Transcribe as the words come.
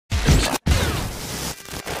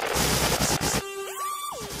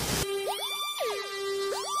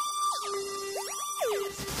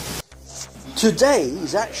Today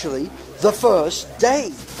is actually the first day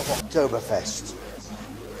of Oktoberfest.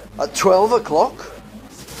 At 12 o'clock,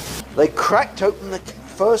 they cracked open the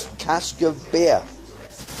first cask of beer.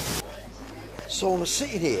 So I'm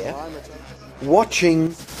sitting here watching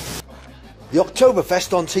the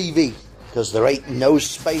Oktoberfest on TV, because there ain't no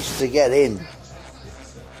space to get in.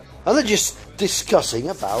 And they're just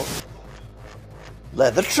discussing about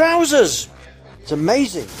leather trousers. It's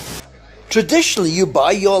amazing. Traditionally, you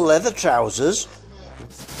buy your leather trousers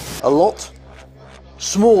a lot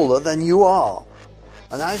smaller than you are.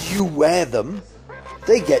 And as you wear them,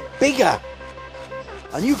 they get bigger.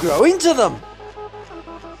 And you grow into them.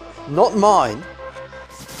 Not mine.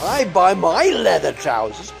 I buy my leather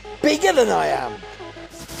trousers bigger than I am.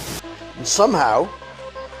 And somehow,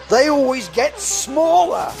 they always get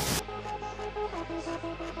smaller.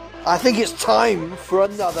 I think it's time for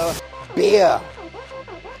another beer.